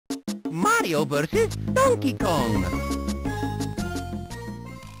Mario vs. Donkey Kong.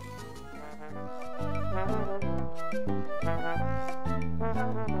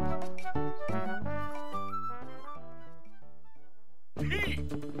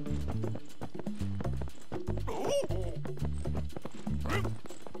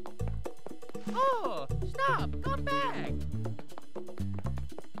 Oh, stop! Come back!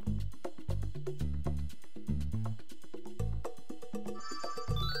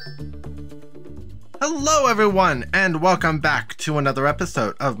 Hello everyone, and welcome back to another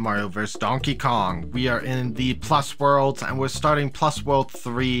episode of Mario vs. Donkey Kong. We are in the Plus Worlds, and we're starting Plus World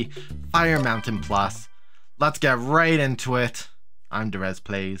 3, Fire Mountain Plus. Let's get right into it. I'm Derez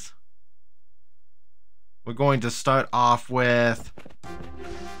Plays. We're going to start off with...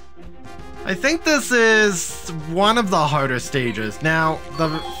 I think this is one of the harder stages. Now, the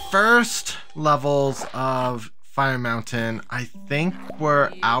first levels of Fire Mountain, I think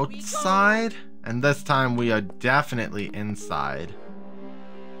were outside. And this time we are definitely inside.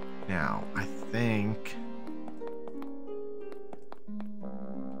 Now, I think...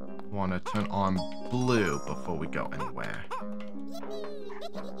 I want to turn on blue before we go anywhere.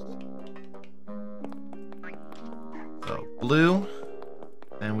 So, blue.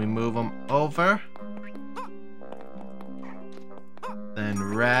 Then we move them over.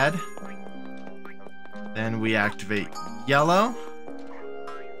 Then red. Then we activate yellow.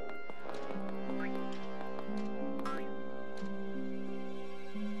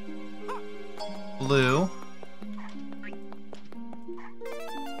 Blue.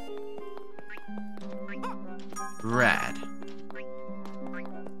 Red.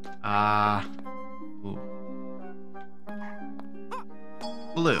 Ooh.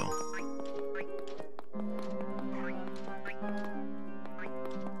 Blue.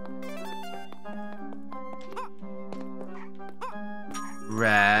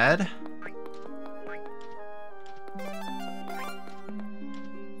 Red.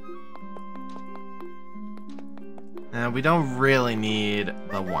 Now, we don't really need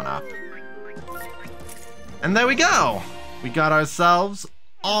the 1-up. And there we go! We got ourselves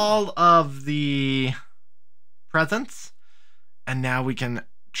all of the presents. And now we can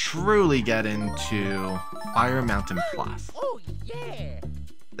truly get into Fire Mountain Plus. Oh, yeah!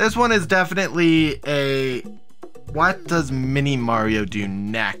 This one is definitely a what does Mini Mario do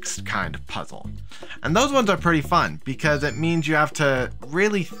next kind of puzzle. And those ones are pretty fun because it means you have to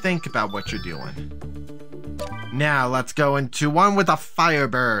really think about what you're doing. Now let's go into one with a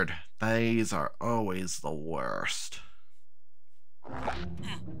Firebird. These are always the worst.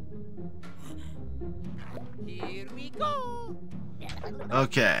 Here we go!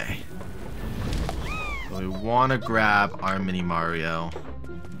 Okay. So we want to grab our Mini Mario.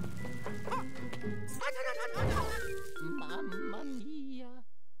 Mamma mia!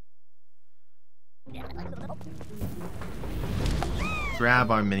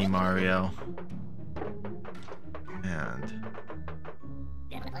 Grab our Mini Mario. And...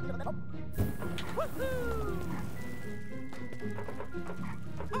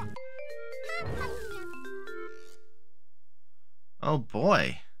 oh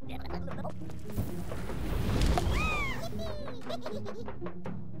boy.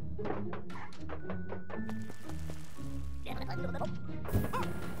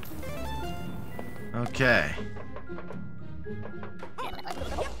 Okay.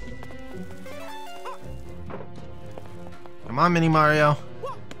 Come on, Mini Mario.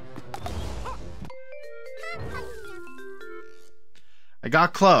 I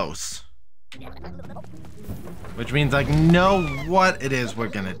got close. Which means I know what it is we're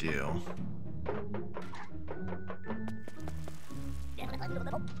gonna do.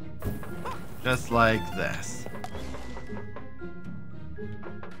 Just like this.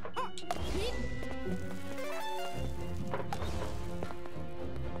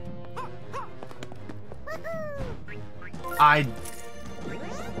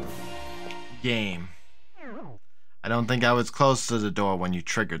 Game. I don't think I was close to the door when you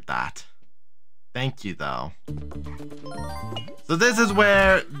triggered that. Thank you, though. So this is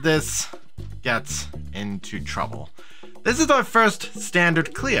where this gets into trouble. This is our first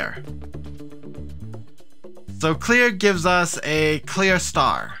standard clear. So clear gives us a clear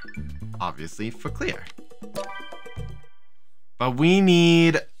star. Obviously for clear. But we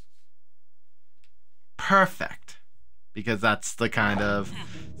need perfect. Because that's the kind of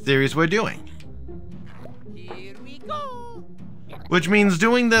series we're doing. Here we go! Which means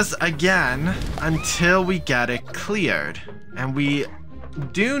doing this again until we get it cleared. And we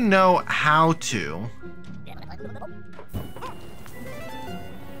do know how to.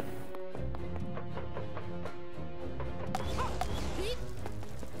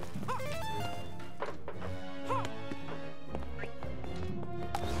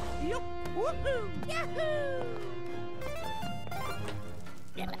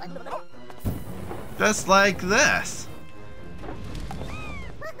 Just like this.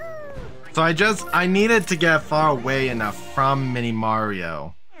 So I needed to get far away enough from Mini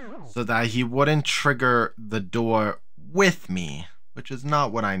Mario so that he wouldn't trigger the door with me, which is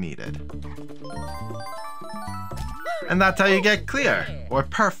not what I needed. And that's how you get clear or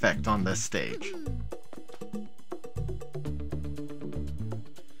perfect on this stage.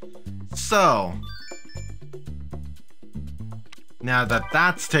 So, now that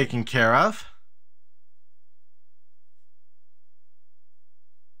that's taken care of,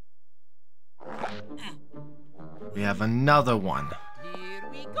 we have another one. Here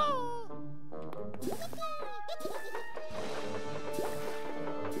we go.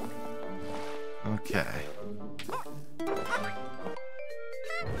 Okay.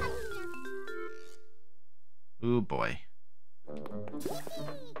 Ooh boy.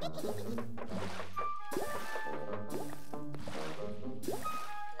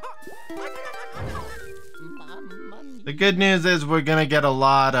 The good news is we're gonna get a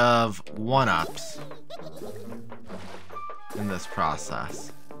lot of one-ups in this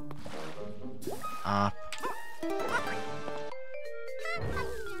process. Up.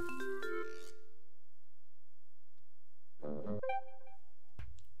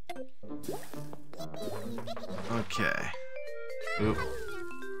 Okay. Oop.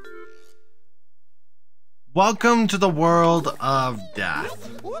 Welcome to the world of death.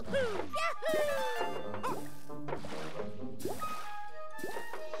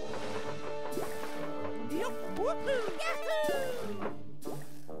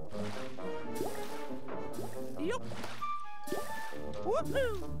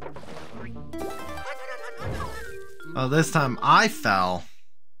 Oh, this time I fell.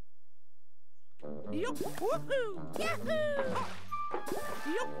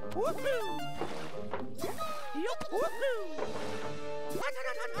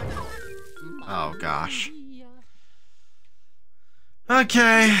 Oh gosh.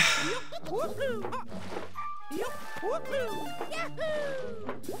 Okay.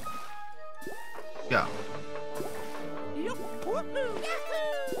 Go.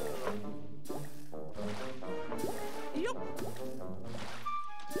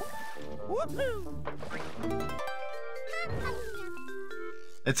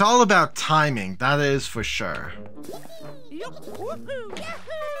 It's all about timing, that is for sure.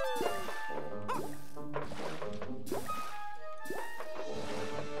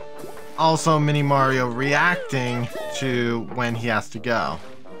 Also, Mini Mario reacting to when he has to go.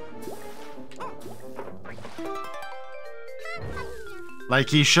 Like,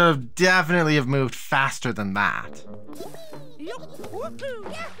 he should have definitely have moved faster than that.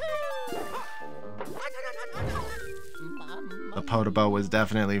 The Podobo was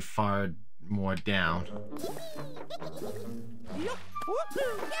definitely far more down.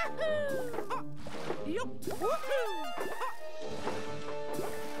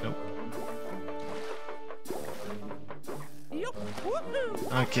 Nope.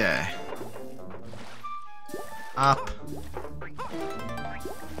 Okay. Up.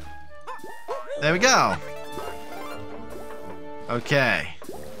 There we go. Okay.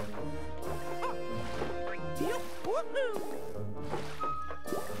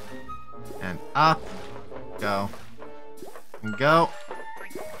 And up. Go. And go.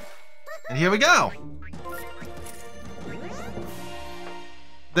 And here we go.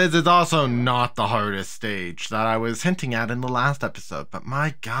 This is also not the hardest stage that I was hinting at in the last episode, but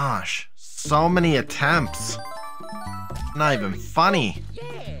my gosh, so many attempts. Not even funny.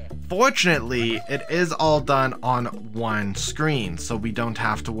 Fortunately, it is all done on one screen, so we don't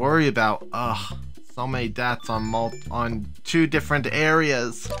have to worry about, so many deaths on two different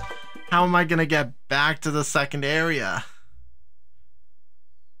areas. How am I gonna get back to the second area?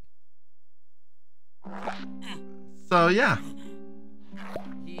 So yeah.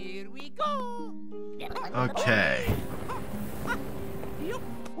 Here we go. Okay.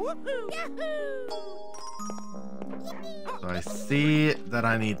 So I see that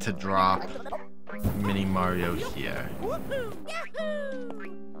I need to drop Mini Mario here.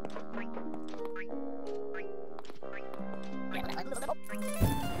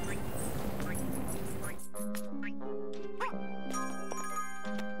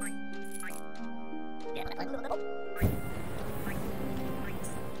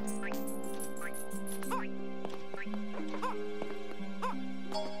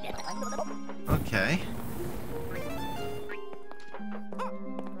 Okay.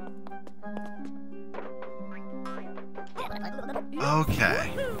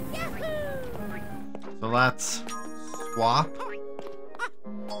 Okay. So let's swap.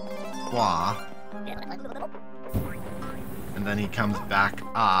 Swap. And then he comes back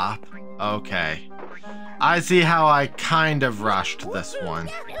up. Okay. I see how I kind of rushed this one.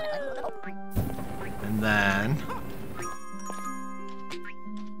 And then...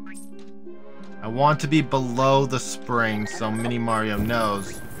 I want to be below the spring so Mini Mario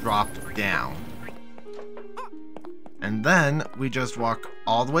knows drop down. And then we just walk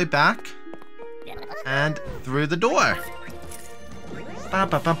all the way back and through the door. Ba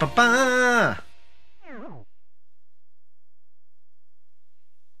ba ba ba ba.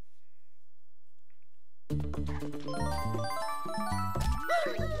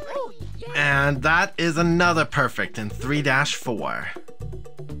 And that is another perfect in 3-4.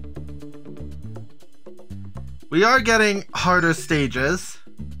 We are getting harder stages,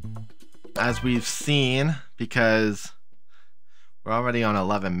 as we've seen, because we're already on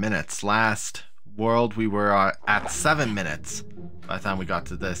 11 minutes. Last world we were at 7 minutes by the time we got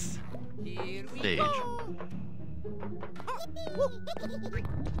to this stage.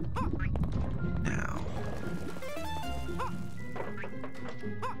 Now.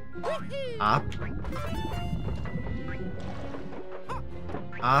 Up.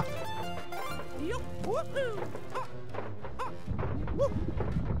 Up.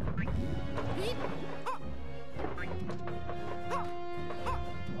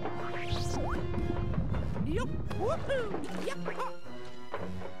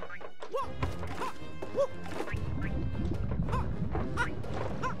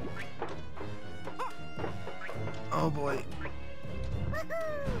 Oh boy.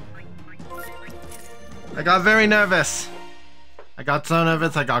 I got very nervous. I got so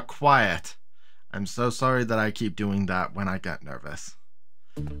nervous I got quiet. I'm so sorry that I keep doing that when I get nervous.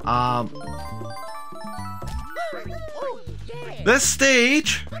 This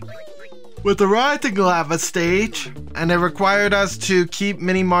stage was the Rising Lava stage, and it required us to keep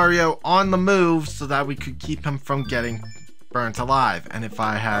Mini Mario on the move so that we could keep him from getting burnt alive. And if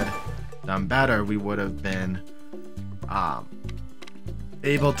I had done better, we would have been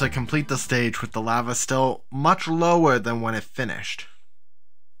able to complete the stage with the lava still much lower than when it finished.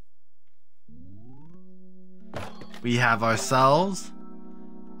 We have ourselves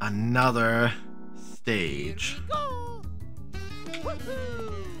another stage.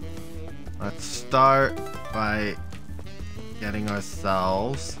 Let's start by getting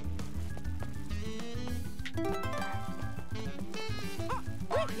ourselves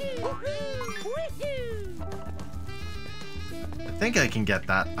I think I can get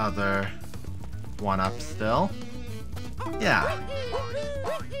that other one up still. Yeah.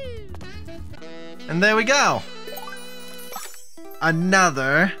 And there we go.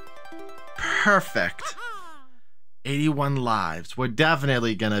 Another perfect 81 lives. We're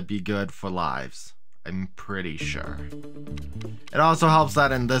definitely gonna be good for lives. I'm pretty sure. It also helps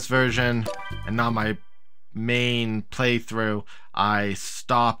that in this version, and not my main playthrough, I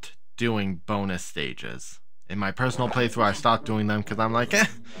stopped doing bonus stages. In my personal playthrough, I stopped doing them because I'm like,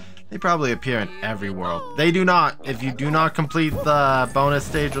 they probably appear in every world. They do not. If you do not complete the bonus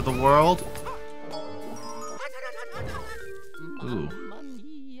stage of the world... Ooh.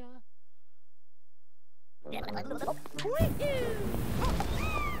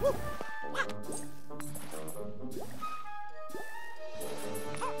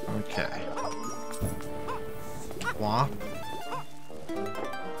 Okay. Swap.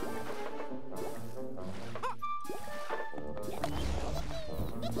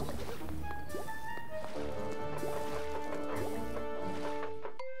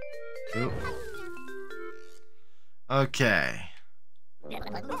 Ooh. Okay.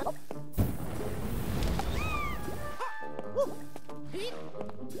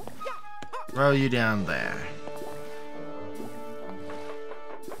 Throw you down there.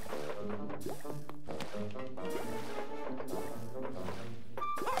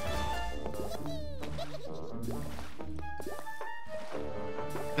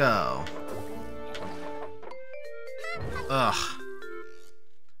 Go. Ugh.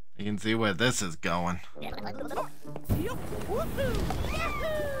 You can see where this is going.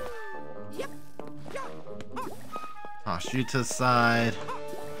 Toss you to the side.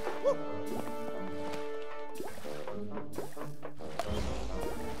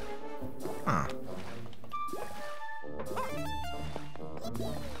 Huh.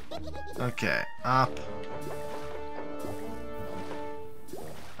 Okay, up.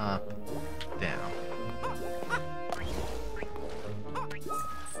 Up, down.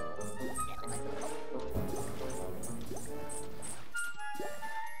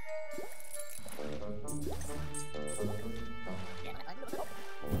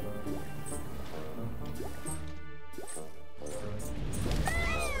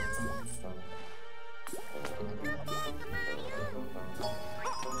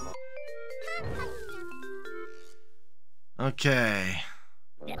 Okay.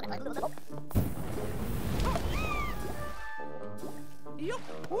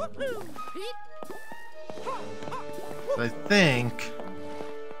 I think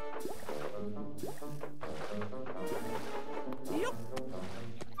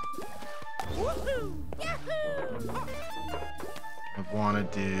I want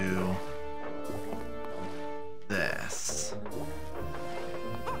to do this.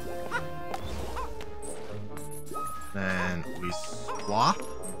 Then we swap.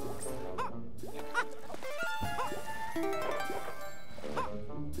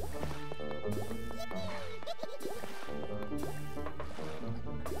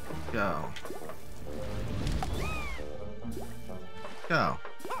 Go. Go.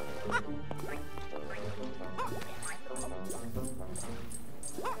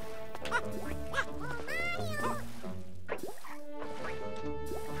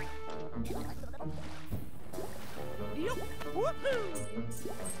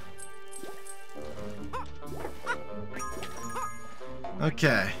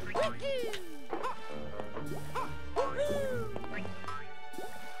 Okay.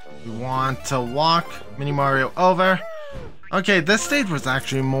 We want to walk Mini Mario over. Okay, this stage was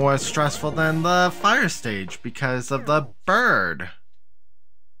actually more stressful than the fire stage because of the bird.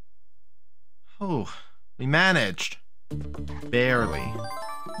 Oh, we managed. Barely.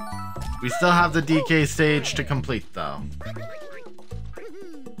 We still have the DK stage to complete though.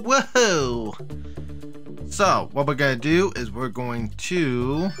 Woohoo! So, what we're gonna do is we're going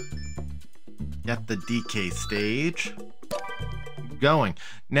to get the DK stage going.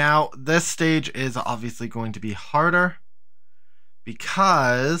 Now, this stage is obviously going to be harder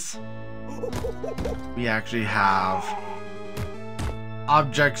because we actually have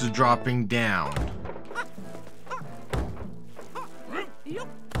objects dropping down.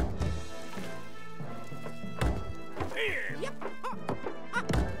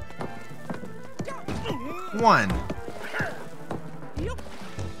 One.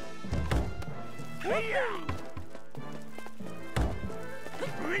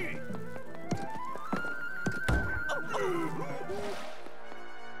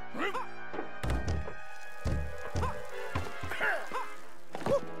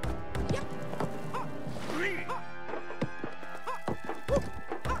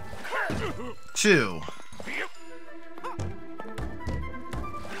 Two.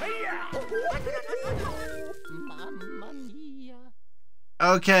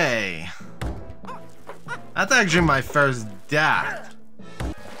 Okay. That's actually my first death.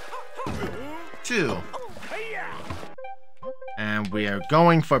 Two. And we are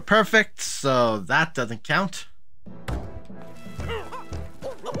going for perfect, so that doesn't count.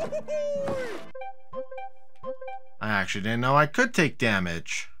 I actually didn't know I could take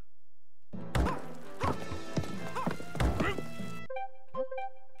damage.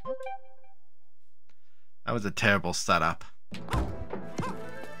 That was a terrible setup.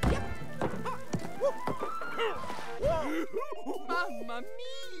 Mamma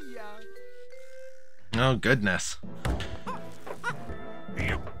mia! Oh, goodness.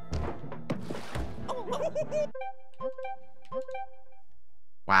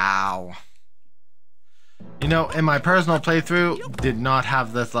 Wow. You know, in my personal playthrough, did not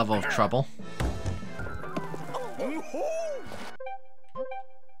have this level of trouble.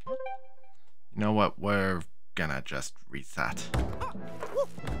 You know what? We're gonna just reset.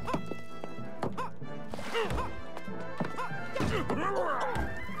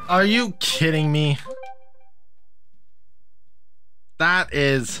 Are you kidding me? That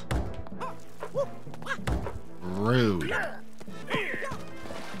is rude.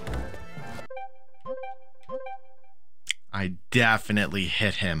 I definitely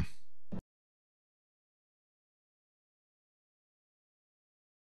hit him.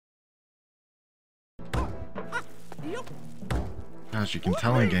 Gosh, you can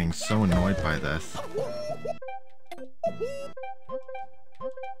tell I'm getting so annoyed by this.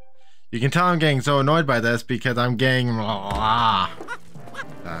 You can tell I'm getting so annoyed by this because I'm getting... That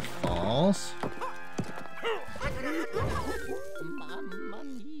falls.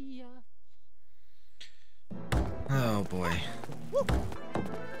 Oh boy.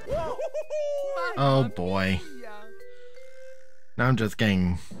 Oh boy. Now I'm just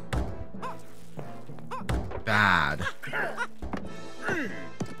getting... bad.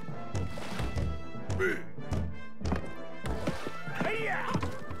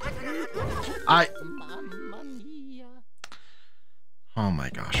 Oh my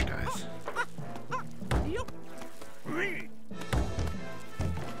gosh, guys.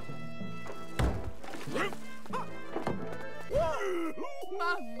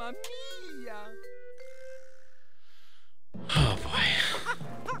 Mamma mia!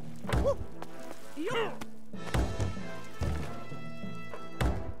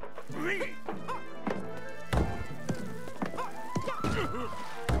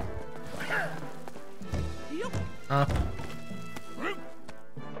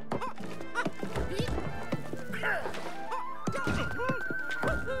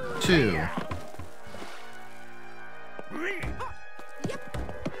 2.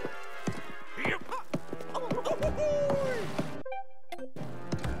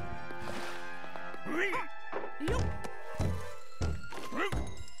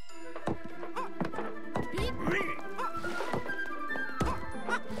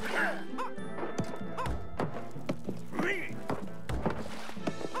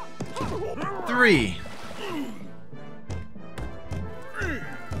 Three.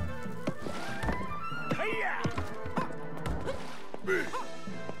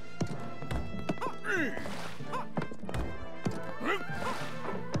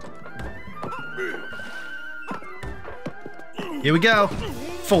 Here we go.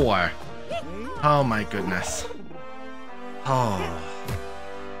 4. Oh my goodness. Oh,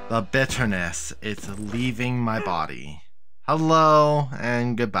 the bitterness is leaving my body. Hello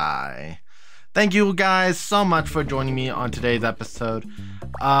and goodbye. Thank you guys so much for joining me on today's episode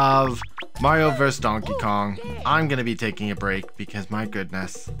of Mario vs. Donkey Kong. I'm gonna be taking a break because my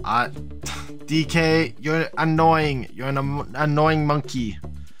goodness, DK, you're annoying. You're an annoying monkey.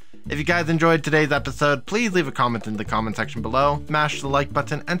 If you guys enjoyed today's episode, please leave a comment in the comment section below, mash the like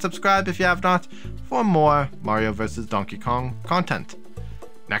button, and subscribe if you have not for more Mario vs. Donkey Kong content.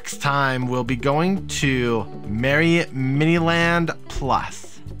 Next time, we'll be going to Merry Miniland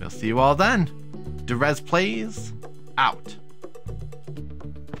Plus. We'll see you all then. Derez Plays, out.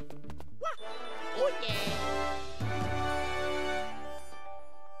 Oh, yeah.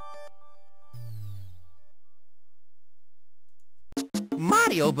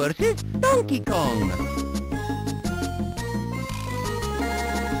 Mario vs. Donkey Kong.